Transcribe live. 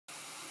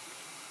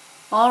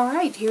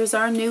Alright, here's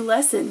our new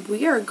lesson.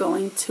 We are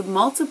going to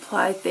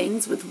multiply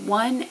things with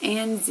 1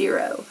 and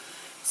 0.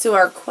 So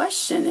our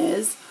question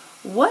is,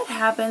 what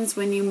happens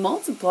when you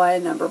multiply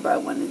a number by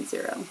 1 and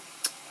 0?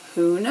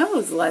 Who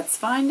knows? Let's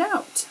find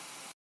out.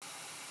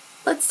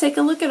 Let's take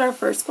a look at our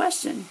first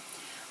question.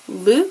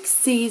 Luke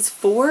sees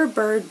 4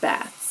 bird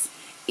baths.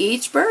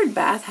 Each bird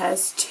bath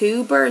has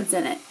 2 birds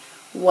in it.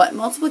 What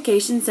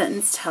multiplication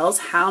sentence tells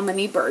how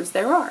many birds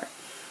there are?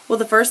 Well,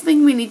 the first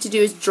thing we need to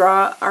do is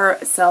draw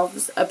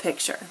ourselves a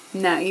picture.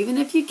 Now, even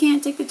if you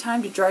can't take the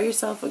time to draw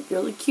yourself a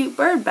really cute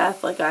bird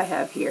bath like I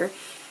have here,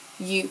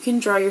 you can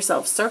draw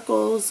yourself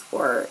circles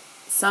or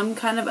some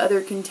kind of other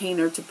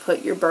container to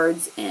put your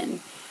birds in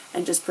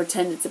and just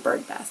pretend it's a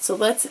bird bath. So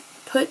let's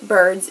put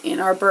birds in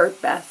our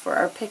bird bath for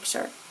our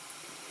picture.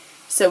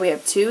 So we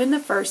have 2 in the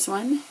first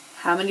one.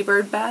 How many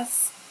bird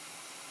baths?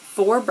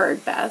 4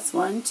 bird baths.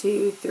 1,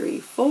 2, 3,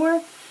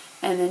 4.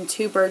 And then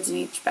 2 birds in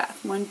each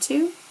bath. 1,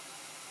 2,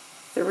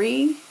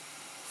 3,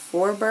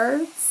 4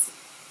 birds,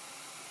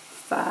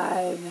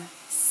 5,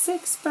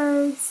 6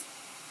 birds,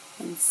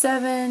 and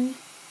 7,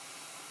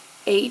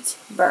 8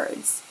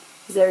 birds.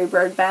 Does every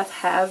bird bath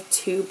have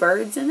 2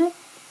 birds in it?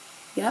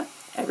 Yep,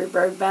 every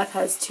bird bath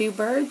has 2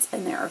 birds,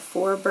 and there are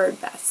 4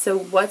 bird baths. So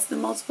what's the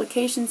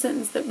multiplication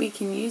sentence that we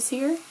can use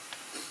here?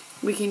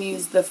 We can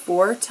use the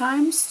 4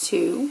 times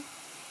 2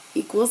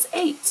 equals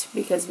 8,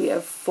 because we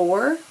have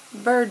 4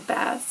 bird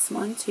baths,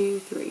 1, 2,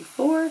 3,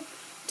 4,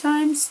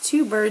 times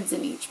 2 birds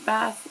in each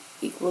bath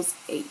equals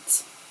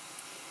 8.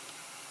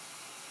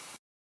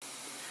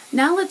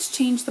 Now let's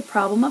change the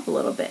problem up a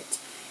little bit.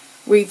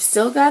 We've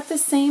still got the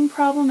same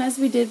problem as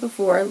we did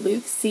before.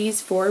 Luke sees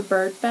 4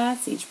 bird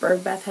baths. Each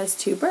bird bath has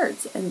 2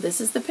 birds. And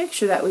this is the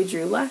picture that we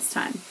drew last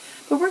time.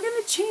 But we're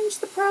going to change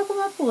the problem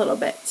up a little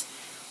bit.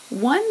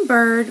 1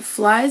 bird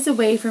flies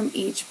away from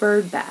each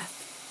bird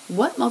bath.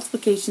 What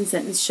multiplication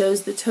sentence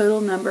shows the total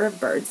number of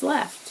birds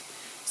left?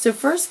 So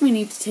first we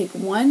need to take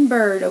 1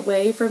 bird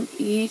away from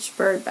each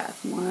bird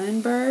bath.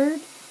 1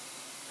 bird,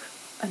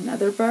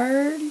 another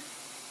bird,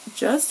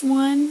 just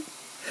 1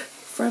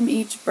 from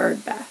each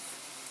bird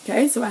bath.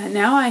 Okay, so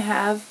now I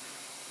have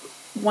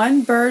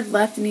 1 bird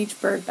left in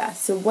each bird bath.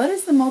 So what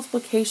is the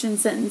multiplication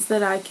sentence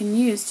that I can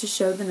use to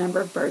show the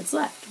number of birds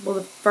left? Well,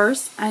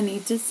 first I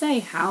need to say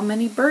how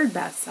many bird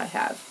baths I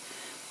have.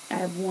 I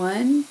have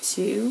 1,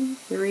 2,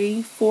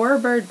 3, 4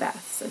 bird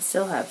baths. I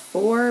still have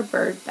 4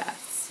 bird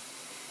baths.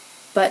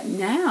 But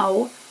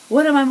now,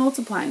 what am I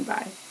multiplying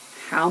by?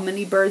 How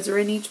many birds are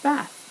in each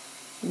bath?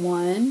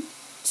 1,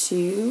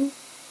 2,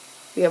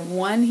 we have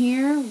 1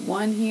 here,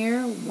 1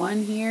 here,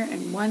 1 here,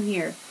 and 1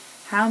 here.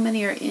 How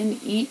many are in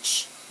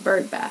each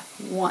bird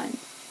bath? 1.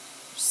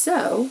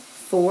 So,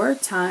 4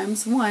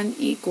 times 1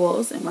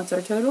 equals, and what's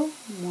our total?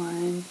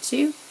 1,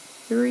 2,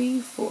 3,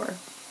 4.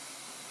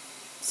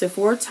 So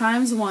 4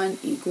 times 1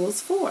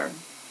 equals 4.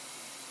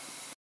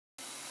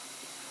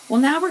 Well,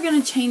 now we're going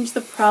to change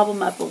the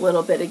problem up a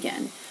little bit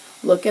again.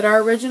 Look at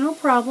our original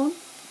problem,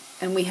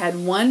 and we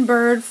had 1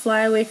 bird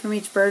fly away from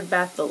each bird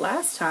bath the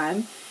last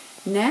time.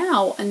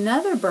 Now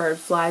another bird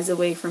flies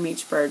away from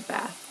each bird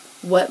bath.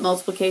 What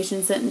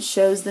multiplication sentence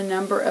shows the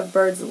number of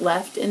birds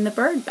left in the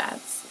bird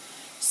baths?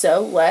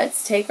 So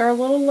let's take our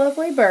little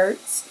lovely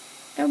birds,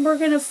 and we're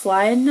going to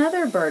fly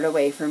another bird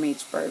away from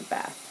each bird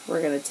bath.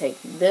 We're going to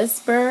take this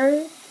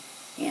bird,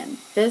 and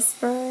this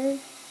bird,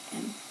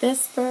 and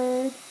this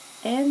bird,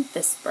 and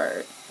this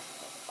bird.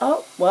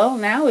 Oh, well,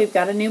 now we've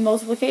got a new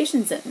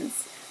multiplication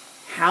sentence.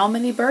 How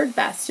many bird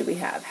baths do we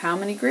have? How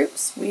many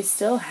groups? We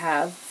still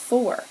have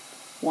 4.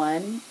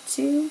 1,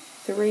 2,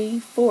 3,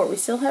 4. We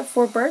still have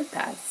 4 bird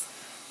baths.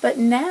 But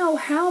now,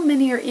 how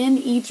many are in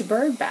each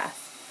bird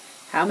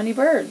bath? How many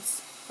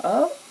birds?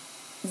 Oh,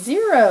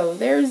 0.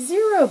 There's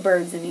 0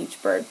 birds in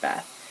each bird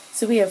bath.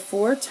 So we have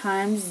 4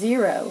 times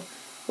 0.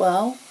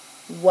 Well,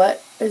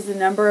 what is the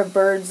number of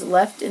birds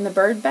left in the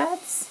bird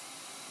baths?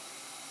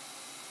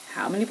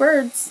 How many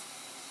birds?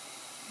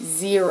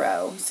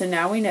 0. So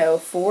now we know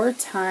 4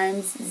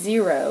 times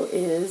 0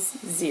 is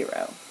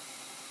 0.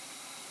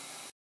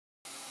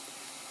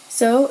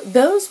 So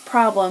those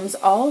problems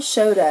all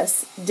showed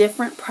us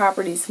different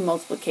properties of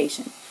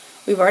multiplication.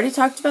 We've already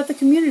talked about the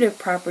commutative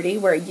property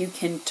where you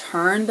can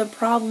turn the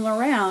problem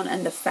around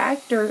and the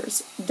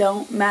factors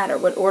don't matter.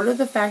 What order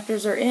the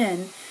factors are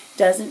in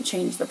doesn't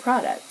change the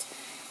product.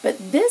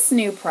 But this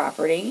new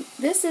property,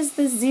 this is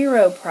the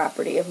 0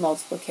 property of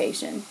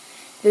multiplication.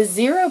 The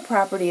 0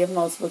 property of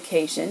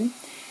multiplication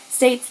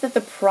states that the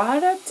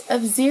product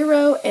of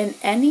 0 and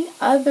any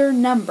other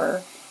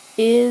number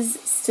is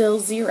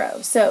still 0.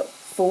 So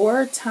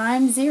 4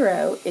 times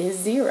 0 is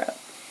 0.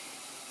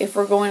 If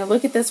we're going to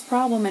look at this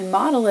problem and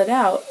model it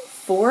out,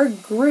 4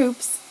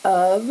 groups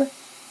of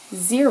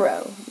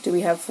 0. Do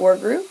we have 4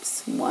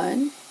 groups?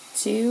 1,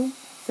 2,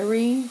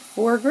 3,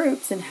 4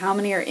 groups. And how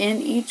many are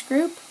in each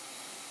group?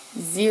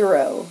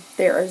 0.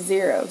 There are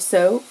 0.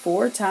 So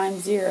 4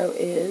 times 0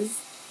 is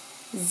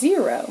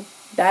 0.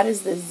 That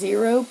is the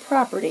 0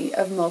 property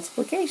of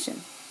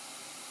multiplication.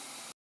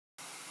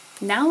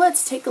 Now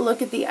let's take a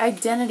look at the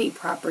identity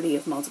property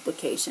of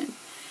multiplication.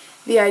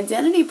 The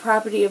identity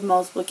property of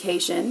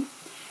multiplication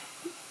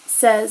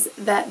says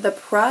that the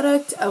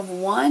product of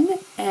 1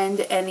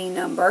 and any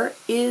number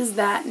is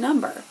that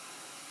number.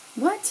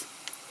 What?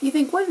 You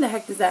think, what the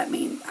heck does that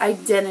mean?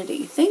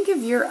 Identity. Think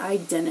of your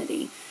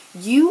identity.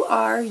 You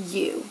are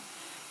you.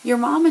 Your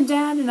mom and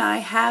dad and I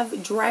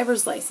have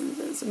driver's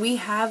licenses. We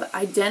have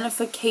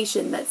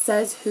identification that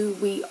says who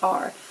we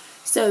are.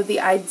 So the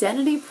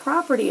identity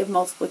property of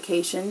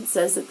multiplication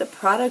says that the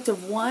product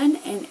of 1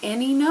 and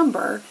any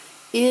number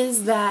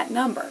is that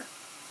number.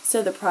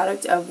 So the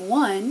product of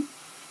 1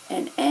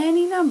 and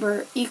any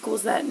number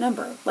equals that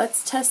number.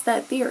 Let's test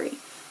that theory.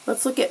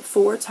 Let's look at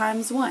 4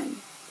 times 1.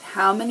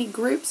 How many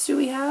groups do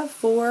we have?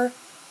 4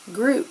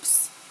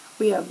 groups.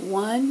 We have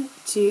 1,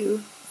 2,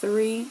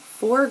 3,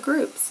 4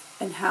 groups.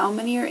 And how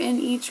many are in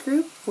each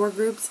group? 4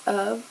 groups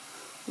of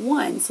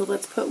 1. So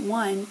let's put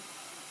 1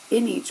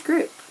 in each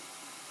group.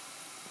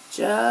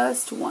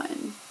 Just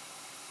 1.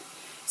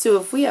 So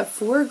if we have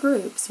 4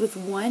 groups with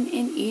 1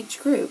 in each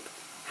group,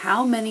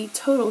 how many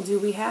total do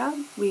we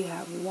have? We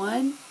have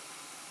 1,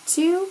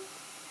 2,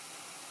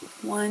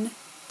 1,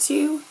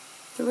 2,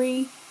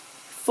 3,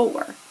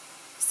 4.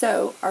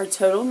 So our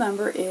total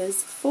number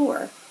is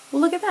 4.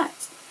 Well, look at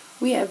that.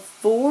 We have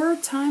 4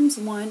 times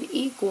 1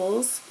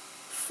 equals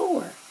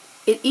 4.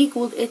 It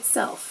equaled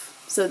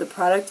itself. So the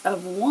product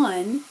of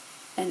 1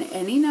 and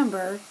any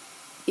number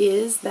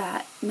is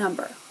that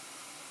number.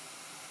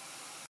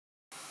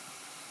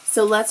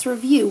 So let's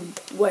review.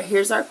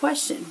 Here's our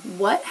question.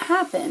 What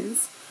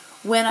happens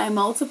when I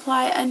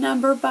multiply a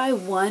number by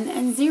 1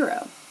 and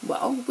 0?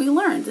 Well, we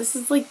learned this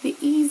is like the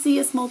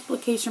easiest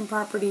multiplication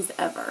properties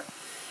ever.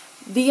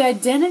 The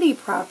identity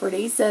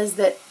property says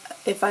that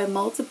if I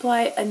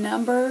multiply a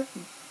number,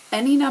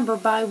 any number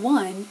by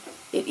 1,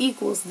 it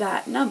equals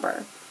that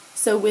number.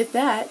 So with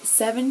that,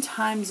 7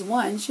 times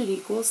 1 should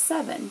equal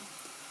 7.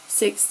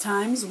 6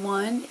 times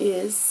 1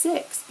 is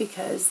 6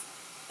 because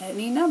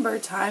any number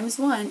times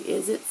 1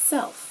 is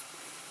itself.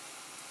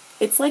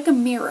 It's like a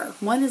mirror.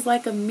 1 is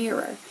like a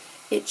mirror.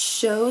 It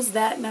shows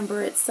that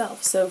number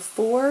itself. So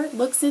 4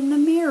 looks in the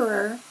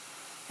mirror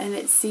and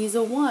it sees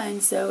a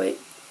 1, so it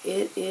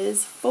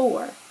is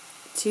 4.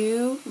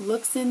 2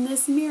 looks in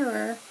this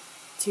mirror.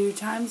 2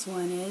 times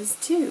 1 is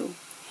 2.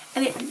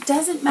 And it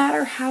doesn't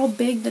matter how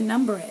big the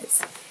number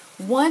is.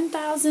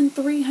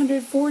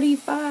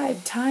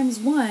 1,345 times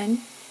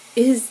 1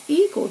 is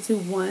equal to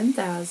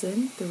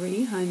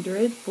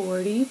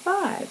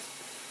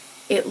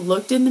 1,345. It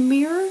looked in the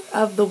mirror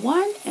of the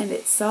 1 and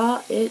it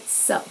saw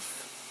itself.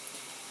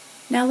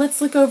 Now let's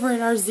look over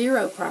at our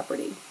 0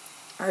 property.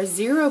 Our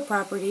 0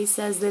 property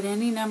says that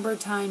any number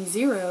times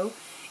 0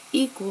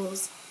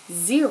 equals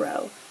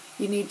 0.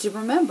 You need to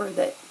remember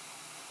that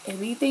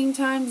anything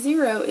times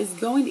 0 is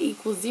going to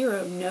equal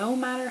 0 no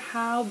matter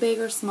how big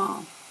or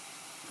small.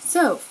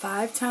 So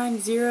 5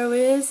 times 0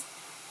 is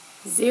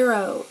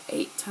 0.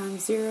 8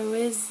 times 0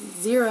 is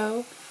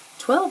 0.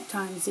 12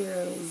 times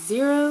 0 is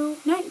 0.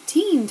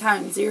 19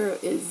 times 0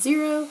 is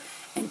 0.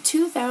 And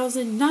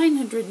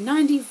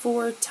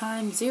 2,994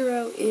 times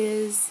 0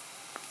 is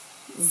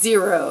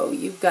 0.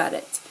 You've got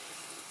it.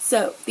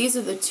 So these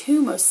are the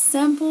 2 most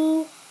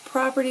simple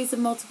properties of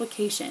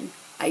multiplication.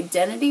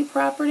 Identity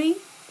property,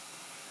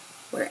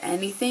 where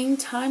anything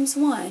times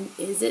 1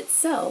 is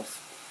itself,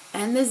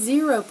 and the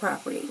 0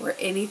 property, where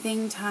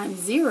anything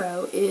times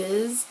 0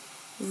 is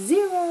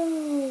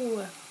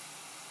 0.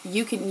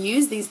 You can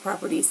use these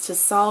properties to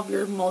solve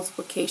your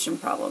multiplication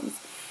problems,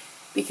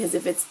 because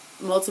if it's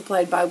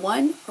multiplied by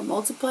 1 or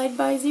multiplied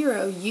by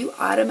 0, you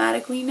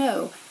automatically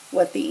know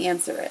what the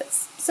answer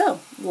is. So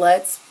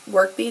let's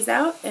work these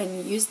out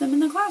and use them in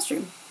the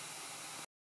classroom.